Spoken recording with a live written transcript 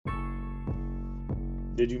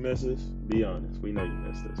Did you miss us? Be honest. We know you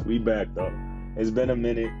missed us. We back though. It's been a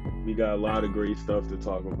minute. We got a lot of great stuff to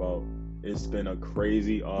talk about. It's been a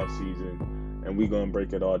crazy off season, and we gonna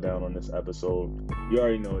break it all down on this episode. You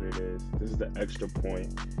already know what it is. This is the extra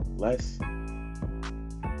point. Let's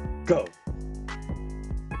go.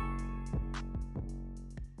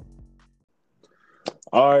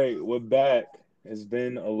 All right, we're back. It's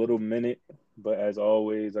been a little minute, but as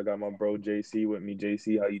always, I got my bro JC with me.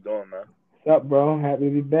 JC, how you doing, man? What's up, bro? Happy to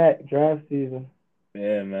be back. Draft season.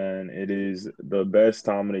 Yeah, man, it is the best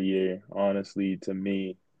time of the year, honestly, to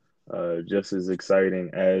me. Just as exciting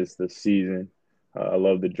as the season. I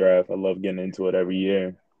love the draft. I love getting into it every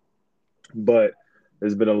year. But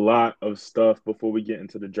there's been a lot of stuff before we get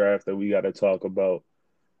into the draft that we got to talk about.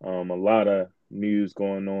 A lot of news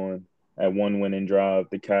going on at one winning drive.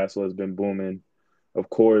 The castle has been booming. Of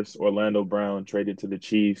course, Orlando Brown traded to the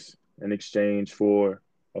Chiefs in exchange for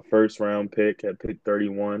a first round pick at pick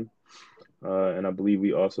 31. And I believe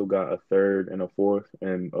we also got a third and a fourth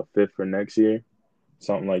and a fifth for next year,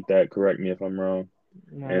 something like that. Correct me if I'm wrong.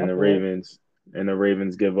 No, And that's the correct. Ravens and the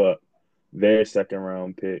Ravens give up their second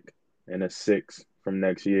round pick and a sixth from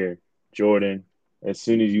next year. Jordan, as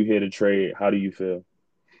soon as you hear the trade, how do you feel?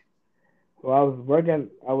 So I was working,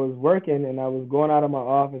 and I was going out of my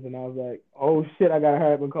office, and I was like, "Oh shit, I gotta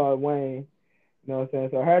hurry up and call Wayne." You know what I'm saying?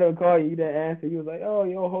 So I heard him call you. You didn't answer. You was like, "Oh,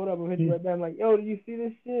 yo, hold up, I'll hit you right back." I'm like, "Yo, do you see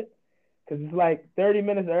this shit?" Because it's like 30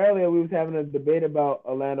 minutes earlier, we was having a debate about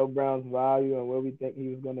Orlando Brown's value and where we think he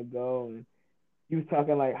was gonna go, and he was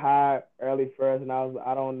talking like high early first, and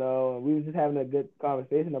I don't know, and we was just having a good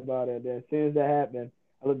conversation about it. Then as soon as that happened,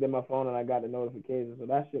 I looked at my phone and I got the notification, so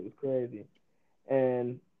that shit was crazy.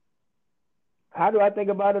 And how do I think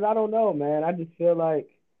about it? I don't know, man. I just feel like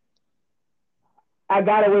I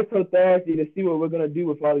gotta wait till Thursday to see what we're gonna do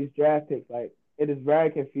with all these draft picks. Like it is very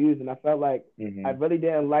confusing. I felt like I Hmm. really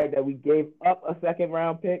didn't like that we gave up a second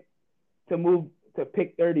round pick to move to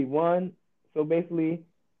pick 31. So basically,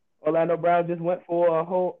 Orlando Brown just went for a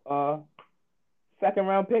whole second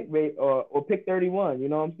round pick rate or pick 31. You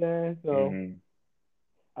know what I'm saying? So Hmm.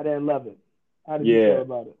 I didn't love it. How did you feel Yeah,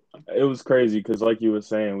 about it? it was crazy because, like you were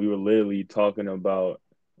saying, we were literally talking about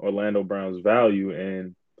Orlando Brown's value.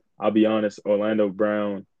 And I'll be honest, Orlando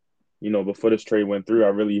Brown, before this trade went through, I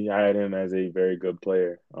really had him as a very good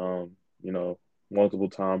player. You know, multiple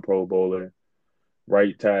time Pro Bowler,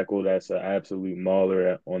 right tackle that's an absolute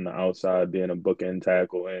mauler on the outside, being a bookend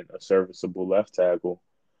tackle and a serviceable left tackle.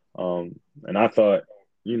 And I thought,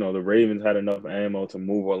 the Ravens had enough ammo to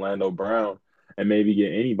move Orlando Brown and maybe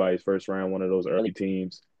get anybody's first round, one of those early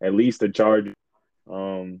teams, at least the Chargers,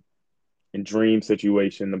 um, in dream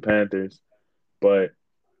situation, the Panthers. But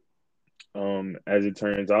as it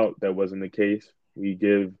turns out, that wasn't the case. We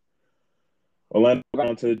give Orlando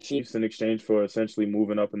Brown to the Chiefs in exchange for essentially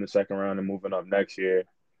moving up in the second round and moving up next year.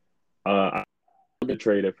 I the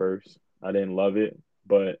trade at first. I didn't love it,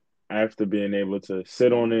 but after being able to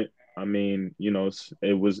sit on it, I mean,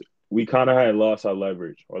 it was we kind of had lost our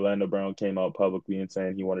leverage. Orlando Brown came out publicly and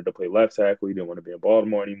saying he wanted to play left tackle. He didn't want to be in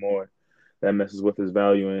Baltimore anymore. That messes with his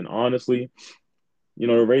value. And honestly, the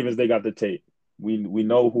Ravens, they got the tape. We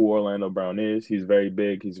know who Orlando Brown is. He's very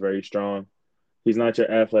big. He's very strong. He's not your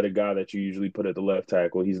athletic guy that you usually put at the left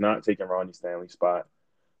tackle. He's not taking Ronnie Stanley's spot.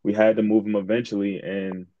 We had to move him eventually,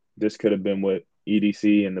 and this could have been what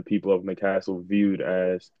EDC and the people of McCassel viewed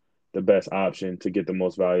as the best option to get the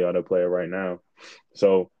most value out of a player right now.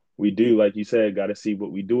 So we do, like you said, got to see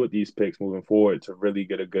what we do with these picks moving forward to really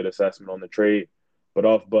get a good assessment on the trade. But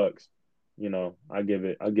off Bucks, I give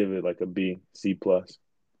it like a B, C plus.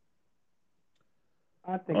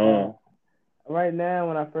 I think Um, right now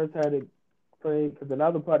when I first heard it play, because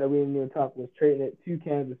another part that we didn't even talk was trading it to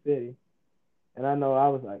Kansas City, and I know I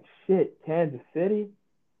was like, shit, Kansas City.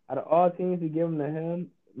 Out of all teams, we give them to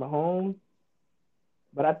him, Mahomes.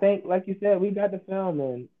 But I think, like you said, we got the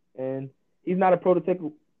film, and he's not a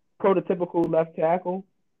prototypical left tackle,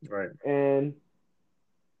 right. and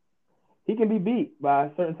he can be beat by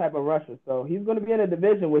a certain type of rusher. So he's going to be in a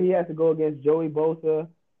division where he has to go against Joey Bosa,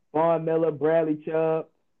 Von Miller, Bradley Chubb,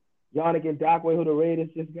 Yannick Ngakwe, who the Raiders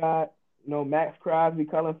just got. Max Crosby,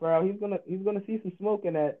 Colin Farrell. He's gonna see some smoke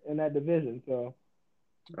in that division. So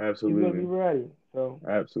he's gonna be Absolutely. ready. So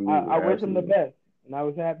I, Absolutely. I wish him the Absolutely. best, and I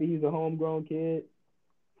was happy he's a homegrown kid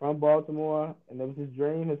from Baltimore, and it was his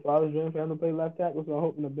dream, his father's dream for him to play left tackle. So I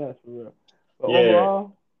hope him the best for real. But Yeah.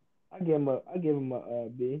 overall, I give him a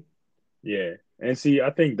B. Yeah. And see,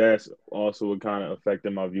 I think that's also what kind of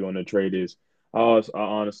affected my view on the trade is I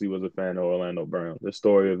honestly was a fan of Orlando Brown. The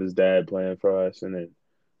story of his dad playing for us and then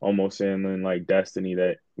almost seeming like destiny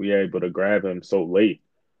that we were able to grab him so late.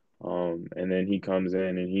 And then he comes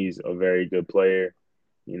in and he's a very good player,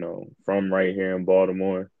 from right here in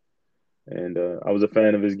Baltimore. And I was a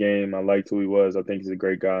fan of his game. I liked who he was. I think he's a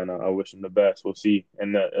great guy, and I wish him the best. We'll see.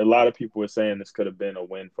 And a lot of people were saying this could have been a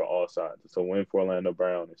win for all sides. It's a win for Orlando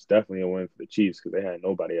Brown. It's definitely a win for the Chiefs because they had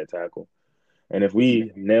nobody at tackle. And if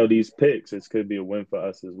we nail these picks, it could be a win for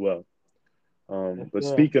us as well. Yes, But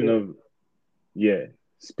sir. yeah,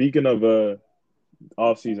 speaking of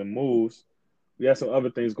offseason moves, we had some other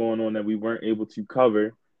things going on that we weren't able to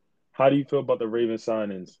cover. How do you feel about the Ravens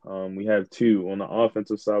signings? We have two on the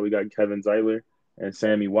offensive side. We got Kevin Zeitler and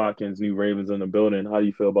Sammy Watkins, new Ravens in the building. How do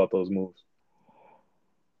you feel about those moves?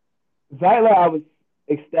 Zeitler, I was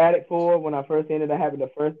ecstatic for when I first ended up having the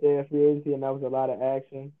first day of free agency, and that was a lot of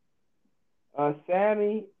action.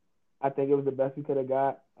 Sammy, I think it was the best we could have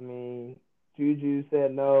got. I mean, Juju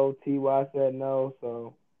said no, Ty said no,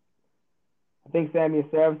 so I think Sammy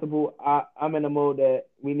is serviceable. I'm in the mode that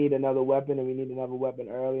we need another weapon, and we need another weapon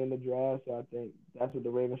early in the draft. So I think that's what the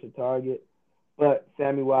Ravens should target. But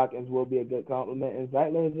Sammy Watkins will be a good compliment, and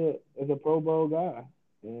Zeitler is a Pro Bowl guy,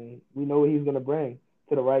 and we know what he's going to bring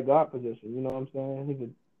to the right guard position. You know what I'm saying? He's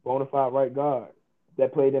a bona fide right guard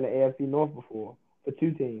that played in the AFC North before for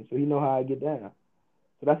two teams, so he know how to get down.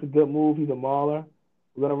 So that's a good move. He's a mauler.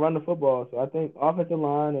 We're gonna run the football. So I think offensive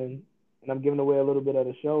line and I'm giving away a little bit of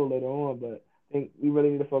the show later on, but I think we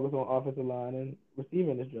really need to focus on offensive line and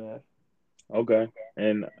receiving this draft. Okay.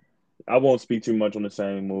 And I won't speak too much on the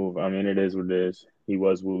same move. I mean, it is what it is. He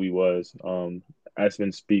was who he was. That's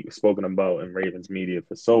been spoken about in Ravens media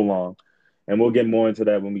for so long. And we'll get more into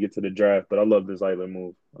that when we get to the draft. But I love this Zeitler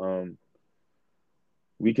move.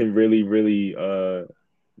 We can really, really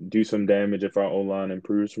do some damage if our O line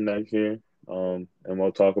improves from next year. And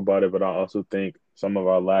we'll talk about it. But I also think some of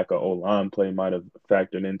our lack of O line play might have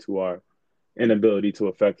factored into our inability to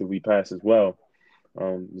effectively pass as well.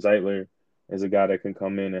 Zeitler is a guy that can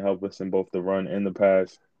come in and help us in both the run and the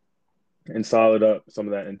pass and solid up some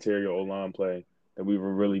of that interior O line play that we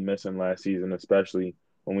were really missing last season, especially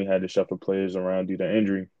when we had to shuffle players around due to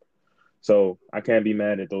injury. So I can't be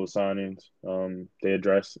mad at those signings. They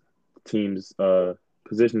address teams'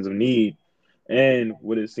 positions of need. And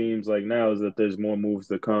what it seems like now is that there's more moves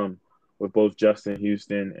to come with both Justin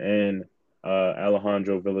Houston and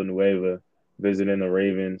Alejandro Villanueva visiting the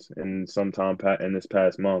Ravens in sometime in this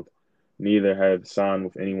past month. Neither have signed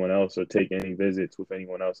with anyone else or taken any visits with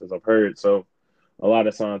anyone else, as I've heard. So a lot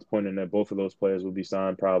of signs pointing that both of those players will be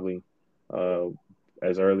signed probably uh,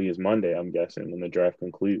 as early as Monday, I'm guessing, when the draft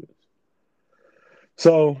concludes.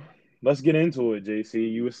 So let's get into it,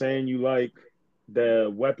 JC. You were saying you like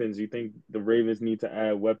the weapons. You think the Ravens need to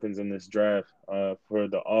add weapons in this draft for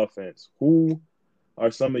the offense. Who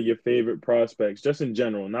are some of your favorite prospects, just in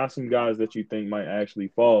general? Not some guys that you think might actually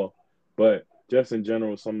fall, but just in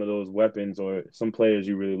general, some of those weapons or some players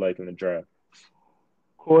you really like in the draft.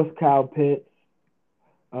 Of course, Kyle Pitts.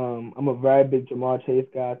 I'm a very big Jamar Chase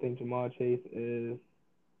guy. I think Jamar Chase is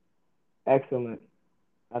excellent.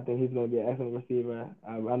 I think he's going to be an excellent receiver.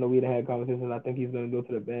 I know we had conversations. I think he's going to go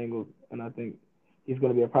to the Bengals, and I think he's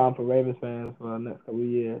going to be a problem for Ravens fans for the next couple of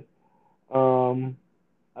years. Um,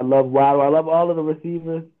 I love Waddle. I love all of the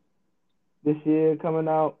receivers this year coming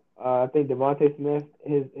out. I think Devontae Smith,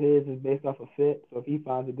 his is based off of fit. So if he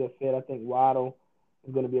finds a good fit, I think Waddle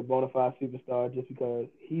is going to be a bona fide superstar just because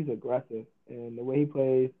he's aggressive and the way he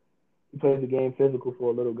plays the game physical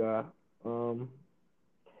for a little guy. Um,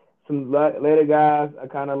 some later guys, I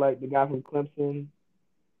kind of like the guy from Clemson.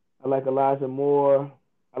 I like Elijah Moore.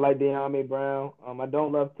 I like De'Ami Brown. I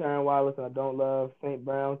don't love Taron Wallace and I don't love St.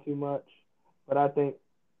 Brown too much, but I think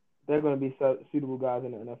they're going to be suitable guys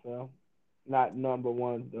in the NFL. Not number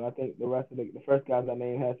one, though. I think the rest of the first guys I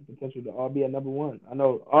named has the potential to all be a number one. I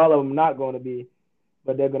know all of them not going to be,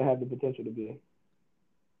 but they're going to have the potential to be.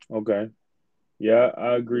 Okay. Yeah,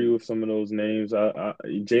 I agree with some of those names.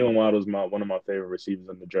 Jalen Waddle's one of my favorite receivers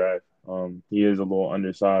in the draft. He is a little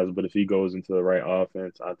undersized, but if he goes into the right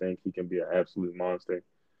offense, I think he can be an absolute monster.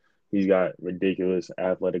 He's got ridiculous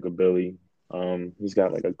athletic ability. He's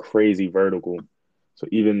got like a crazy vertical. So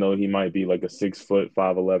even though he might be like a 6 foot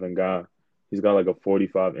 5'11" guy, he's got like a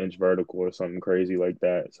 45-inch vertical or something crazy like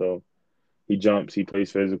that. So he jumps, he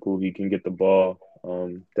plays physical, he can get the ball.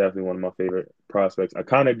 Definitely one of my favorite prospects. I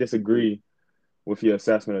kind of disagree with your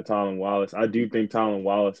assessment of Tylan Wallace. I do think Tylan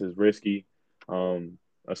Wallace is risky,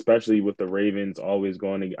 especially with the Ravens always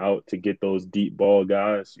going out to get those deep ball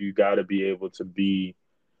guys. You got to be able to be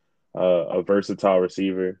a versatile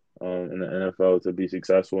receiver in the NFL to be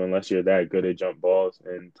successful, unless you're that good at jump balls.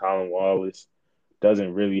 And Tylan Wallace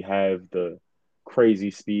doesn't really have the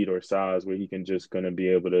crazy speed or size where he can just gonna be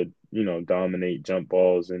able to, dominate jump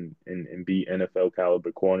balls and beat NFL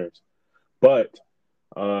caliber corners. But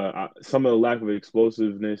some of the lack of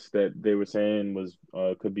explosiveness that they were saying was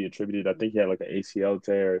could be attributed. I think he had like an ACL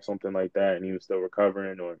tear or something like that, and he was still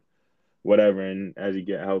recovering or whatever. And as he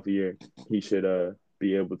get healthier, he should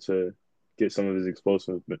be able to get some of his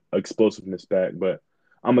explosiveness back. But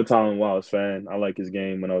I'm a Tylan Wallace fan. I like his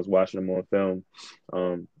game when I was watching him on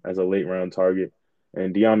film as a late round target.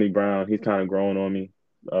 And De'Ami Brown, he's kind of growing on me.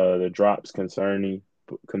 The drops concern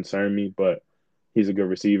me, but he's a good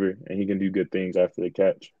receiver and he can do good things after the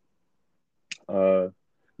catch. Uh,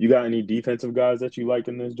 you got any defensive guys that you like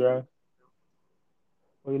in this draft?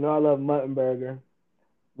 Well, I love Muttenberger.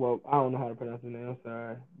 Well, I don't know how to pronounce his name. I'm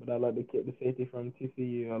sorry, but I like the kid, the safety from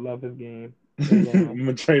TCU. I love his game. Trayvon.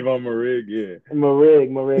 Trayvon Morig, yeah.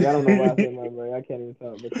 Morig. I don't know why I said Muttenberger. I can't even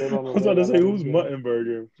talk. But Trayvon I was about Morig, to I say, love his who's game.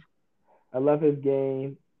 Muttenberger? I love his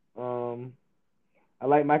game. Um, I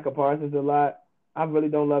like Micah Parsons a lot. I really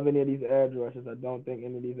don't love any of these edge rushers. I don't think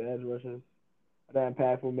any of these edge rushers are that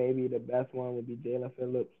impactful. Maybe the best one would be Jalen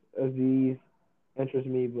Phillips. Aziz interests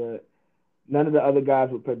me, but none of the other guys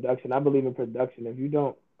with production. I believe in production. If you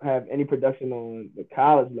don't have any production on the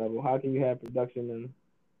college level, how can you have production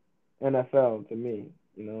in NFL? To me,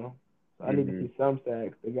 So I need to Hmm. see some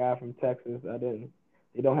sacks. The guy from Texas, I didn't.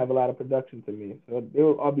 They don't have a lot of production to me, so there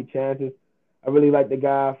will all be chances. I really like the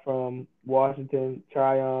guy from Washington,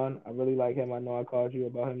 Tryon. I really like him. I know I called you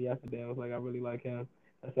about him yesterday. I was like, I really like him.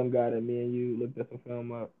 That's some guy that me and you looked at some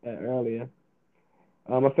film up at earlier.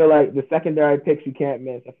 I feel like the secondary picks you can't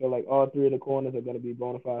miss. I feel like all three of the corners are going to be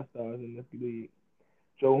bona fide stars in this league.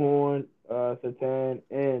 Joe Horn, Satan,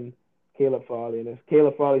 and Caleb Farley. And if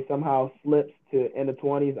Caleb Farley somehow slips to in the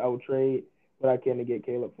 20s, I would trade what I can to get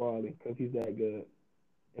Caleb Farley because he's that good.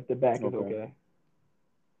 If the back is Okay. okay.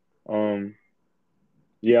 Um.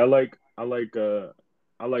 Yeah, I like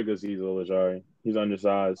Azeez Ojulari. He's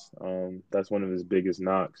undersized. That's one of his biggest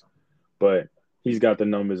knocks, but he's got the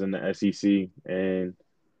numbers in the SEC and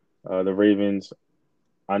the Ravens.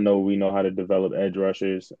 I know we know how to develop edge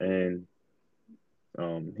rushers, and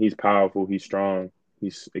he's powerful. He's strong.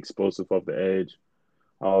 He's explosive off the edge.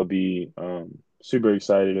 I'll be super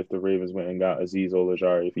excited if the Ravens went and got Azeez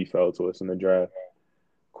Ojulari if he fell to us in the draft.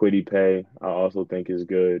 Quiddy Pay, I also think is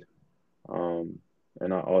good. Um,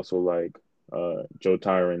 and I also like Joe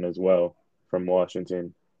Tyron as well from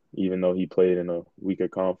Washington, even though he played in a weaker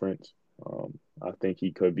conference. I think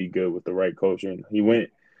he could be good with the right coaching. He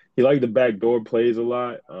liked the backdoor plays a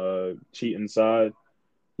lot, cheat inside.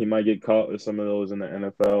 He might get caught with some of those in the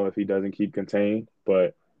NFL if he doesn't keep contained.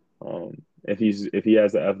 But if he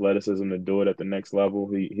has the athleticism to do it at the next level,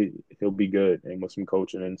 he'll be good. And with some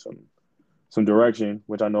coaching and some direction,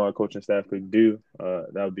 which I know our coaching staff could do,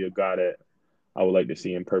 that would be a guy that I would like to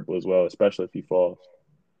see in purple as well, especially if he falls.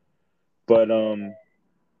 But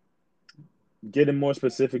getting more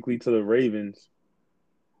specifically to the Ravens,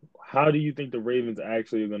 how do you think the Ravens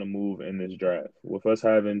actually are going to move in this draft? With us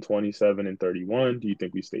having 27 and 31, do you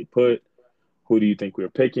think we stay put? Who do you think we're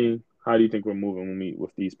picking? How do you think we're moving when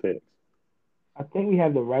with these picks? I think we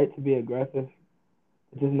have the right to be aggressive.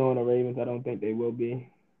 Just knowing the Ravens, I don't think they will be.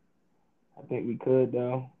 I think we could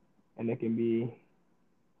though, and it can be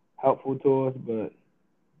helpful to us. But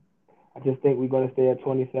I just think we're going to stay at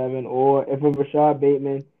 27. Or if a Rashad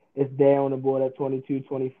Bateman is there on the board at 22,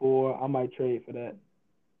 24, I might trade for that.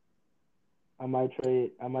 I might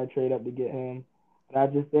trade up to get him. But I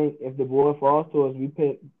just think if the board falls to us, we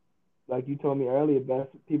pick like you told me earlier, best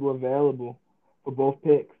people available for both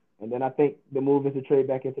picks. And then I think the move is to trade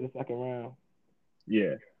back into the second round.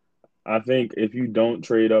 Yeah, I think if you don't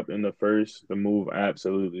trade up in the first, the move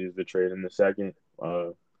absolutely is to trade in the second.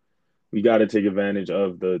 We got to take advantage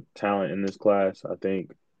of the talent in this class. I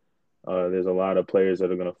think there's a lot of players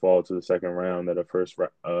that are going to fall to the second round that are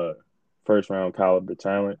first round caliber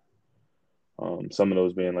talent. Some of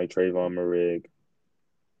those being like Trayvon Morig,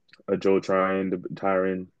 a Joe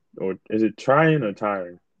Tyron, or is it Tryon or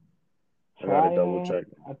Tyron? I got to double Tryon,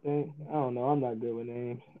 check. I think. I don't know. I'm not good with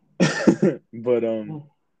names. But Hmm.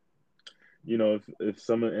 if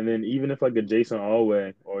someone and then even if like a Jason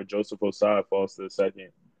Alway or a Joseph Osai falls to the second,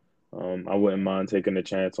 I wouldn't mind taking a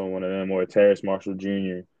chance on one of them or Terrace Marshall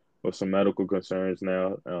Jr. with some medical concerns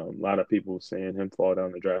now. A lot of people seeing him fall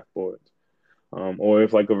down the draft boards. Or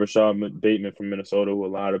if like a Rashad Bateman from Minnesota, who a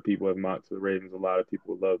lot of people have mocked to the Ravens, a lot of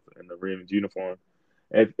people love in the Ravens uniform.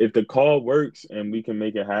 If the call works and we can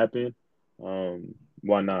make it happen,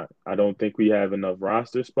 why not? I don't think we have enough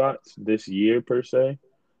roster spots this year per se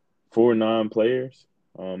for non-players.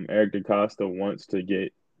 Eric DaCosta wants to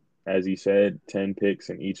get as he said, 10 picks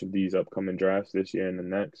in each of these upcoming drafts this year and the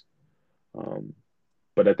next. Um,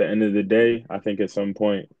 but at the end of the day, I think at some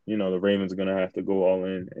point, the Ravens are going to have to go all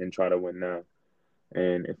in and try to win now.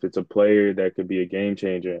 And if it's a player that could be a game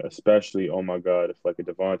changer, especially, oh my God, if like a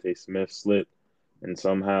Devontae Smith slipped and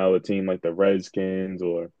somehow a team like the Redskins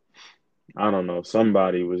or I don't know,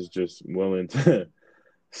 somebody was just willing to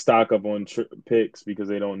stock up on picks because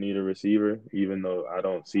they don't need a receiver, even though I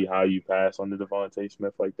don't see how you pass on the Devontae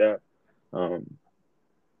Smith like that. Um,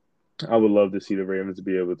 I would love to see the Ravens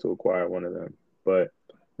be able to acquire one of them. But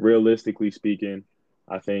realistically speaking,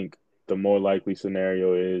 I think the more likely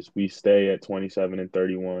scenario is we stay at 27 and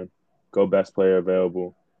 31, go best player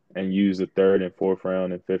available, and use the third and fourth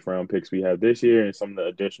round and fifth round picks we have this year and some of the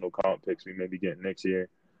additional comp picks we may be getting next year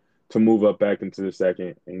to move up back into the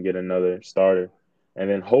second and get another starter. And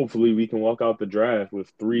then hopefully we can walk out the draft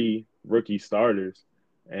with three rookie starters,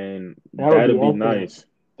 and That would be that'll be excellent. nice.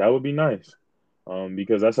 That would be nice,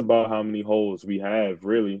 because that's about how many holes we have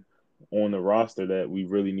really on the roster that we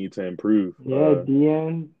really need to improve. Yeah,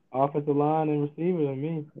 DN, offensive line, and receivers. I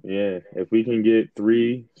mean, Yeah, if we can get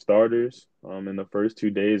three starters in the first 2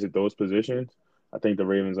 days at those positions, I think the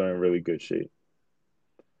Ravens are in really good shape.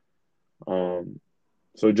 Um,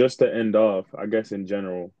 So just to end off, I guess in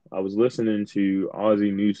general, I was listening to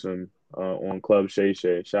Ozzie Newsome on Club Shay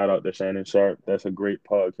Shay. Shout out to Shannon Sharp. That's a great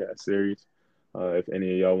podcast series. If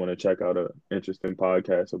any of y'all want to check out an interesting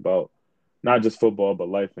podcast about not just football but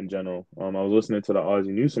life in general. I was listening to the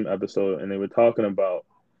Ozzie Newsome episode, and they were talking about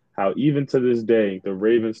how even to this day, the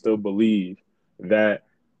Ravens still believe that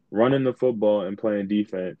running the football and playing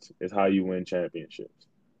defense is how you win championships.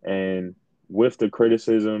 And with the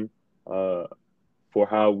criticism, uh, for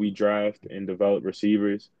how we draft and develop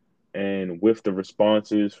receivers and with the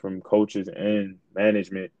responses from coaches and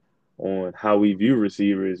management on how we view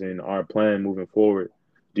receivers and our plan moving forward.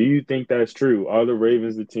 Do you think that's true? Are the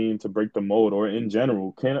Ravens the team to break the mold, or in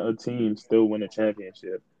general, can a team still win a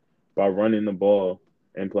championship by running the ball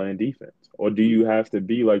and playing defense? Or do you have to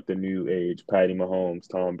be like the new age Patty Mahomes,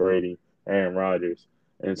 Tom Brady, Aaron Rodgers,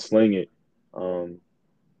 and sling it um,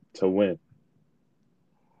 to win?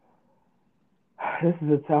 this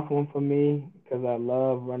is a tough one for me because I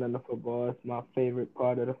love running the football. It's my favorite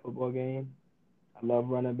part of the football game. I love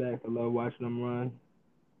running backs. I love watching them run.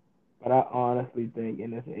 But I honestly think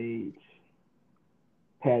in this age,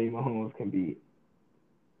 Patty Mahomes can beat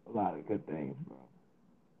a lot of good things, bro.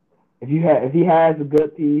 If he has a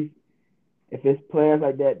good piece, if it's players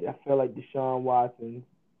like that, I feel like Deshaun Watson,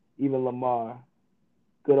 even Lamar,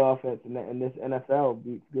 good offense, and this NFL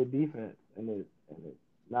beats good defense, and it's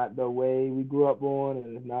not the way we grew up on,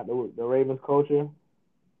 and it's not the Ravens culture.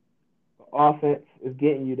 The offense is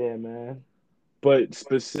getting you there, man. But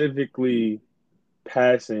specifically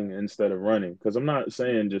passing instead of running. Because I'm not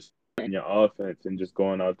saying just in your offense and just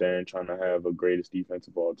going out there and trying to have a greatest defense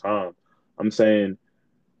of all time. I'm saying,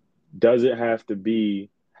 does it have to be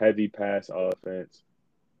heavy pass offense?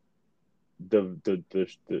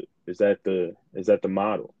 Is that the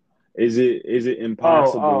model? Is it Oh,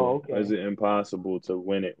 impossible? Is okay. it impossible to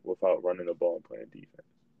win it without running the ball and playing defense?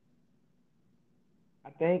 I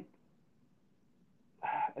think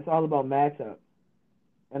it's all about matchup.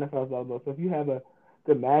 NFL is all about. So if you have a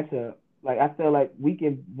good matchup, like I feel like we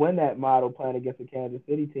can win that model playing against a Kansas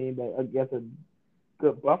City team, but against a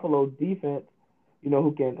good Buffalo defense,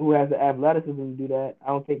 who has the athleticism to do that. I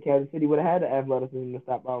don't think Kansas City would have had the athleticism to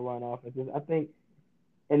stop our run offenses. I think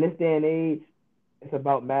in this day and age, it's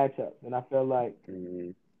about matchups, and I feel like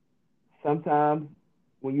Mm-hmm. sometimes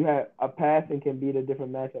when you have a passing can beat a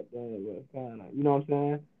different matchup than it was kind of, you know what I'm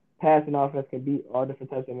saying? Passing offense can beat all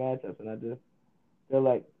different types of matchups, and I just feel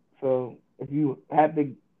like so if you have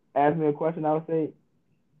to ask me a question, I would say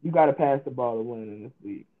you got to pass the ball to win in this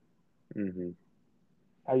league. Mm-hmm.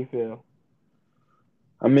 How you feel?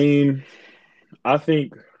 I mean, I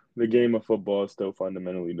think the game of football is still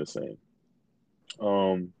fundamentally the same.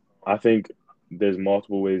 I think there's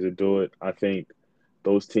multiple ways to do it. I think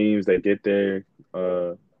those teams that get there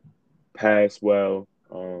uh, pass well,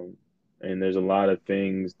 and there's a lot of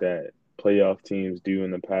things that playoff teams do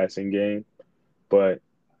in the passing game. But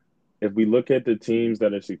if we look at the teams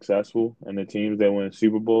that are successful and the teams that win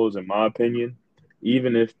Super Bowls, in my opinion,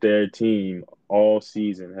 even if their team all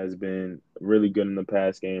season has been really good in the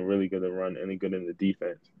pass game, really good to run, really good in the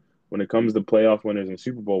defense, when it comes to playoff winners and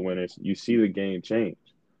Super Bowl winners, you see the game change.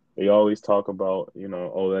 They always talk about,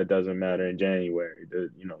 oh, that doesn't matter in January.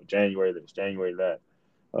 January this, January that.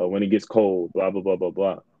 When it gets cold, blah, blah, blah, blah,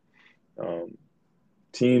 blah. Um,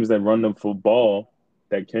 Teams that run the football,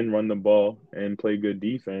 that can run the ball and play good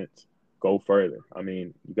defense, go further. I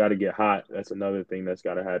mean, you got to get hot. That's another thing that's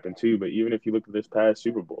got to happen too. But even if you look at this past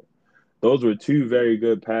Super Bowl, those were two very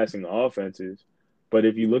good passing offenses. But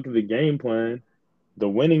if you look at the game plan, the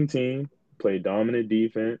winning team played dominant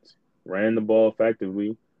defense, ran the ball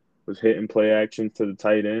effectively, was hitting play actions to the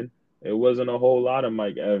tight end. It wasn't a whole lot of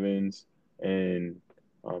Mike Evans and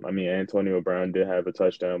I mean Antonio Brown did have a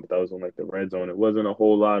touchdown, but that was on like the red zone. It wasn't a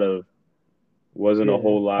Yeah,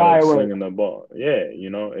 whole lot of fireworks. slinging the ball. Yeah,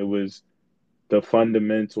 it was the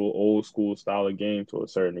fundamental old school style of game to a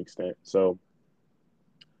certain extent. So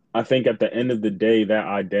I think at the end of the day, that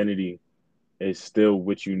identity is still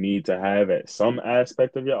what you need to have at some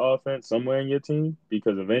aspect of your offense, somewhere in your team,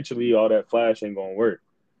 because eventually all that flash ain't gonna work.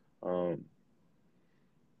 Um,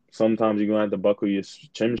 Sometimes you're gonna have to buckle your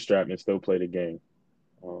chin strap and still play the game.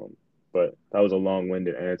 Um, but that was a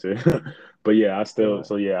long-winded answer. But yeah, I still Uh,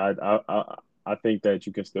 so yeah, I think that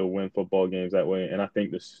you can still win football games that way, and I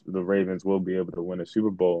think the Ravens will be able to win a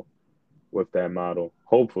Super Bowl with that model,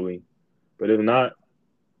 hopefully. But if not,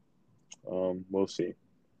 we'll see.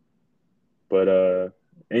 But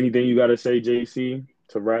anything you got to say, JC,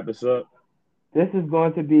 to wrap this up? this is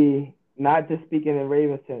going to be not just speaking in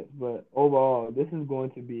Ravens sense, but overall, this is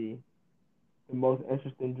going to be the most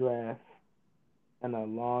interesting draft in a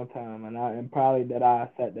long time, and probably that I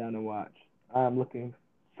sat down and watched. I'm looking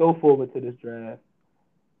so forward to this draft.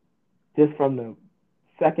 Just from the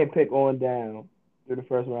second pick on down through the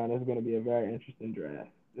first round, this is going to be a very interesting draft.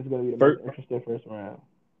 This is going to be the most First, interesting first round.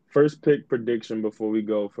 first pick prediction before we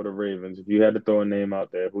go for the Ravens. If you had to throw a name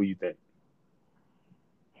out there, who you think?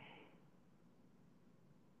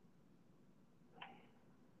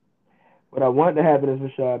 What I want to happen is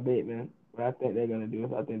Rashad Bateman. What I think they're going to do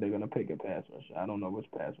is I think they're going to pick a pass rusher. I don't know which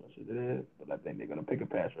pass rusher it is, but I think they're going to pick a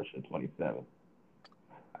pass rusher at 27.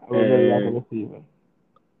 I would really like a And receiver.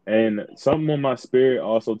 something on my spirit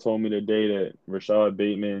also told me today that Rashad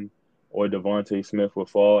Bateman or Devontae Smith would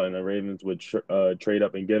fall, and the Ravens would trade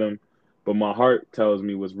up and get him. But my heart tells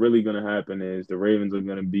me what's really going to happen is the Ravens are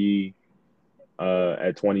going to be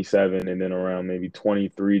at 27, and then around maybe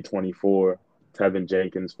 23, 24, Tevin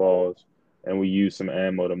Jenkins falls, and we use some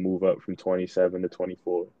ammo to move up from 27 to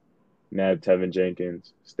 24. Nab Tevin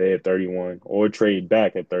Jenkins, stay at 31, or trade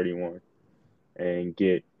back at 31 and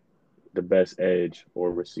get the best edge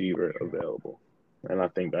or receiver available. And I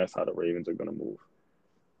think that's how the Ravens are going to move.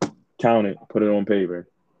 Count it, put it on paper.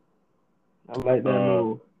 I like that Uh,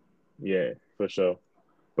 move. yeah, for sure.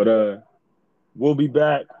 But we'll be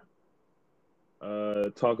back.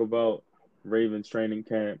 Talk about Ravens training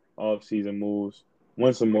camp, off season moves,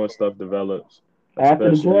 when some more stuff develops, After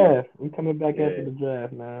the especially draft, we coming back after yeah. the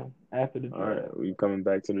draft, man. After the All right, draft, we coming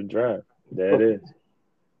back to the draft. we There it cooking. is.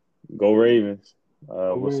 Go Ravens.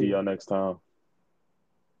 Go We'll see y'all Ravens. next time.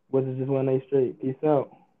 Wizards just won 8 straight. Peace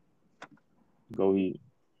out. Go Heat.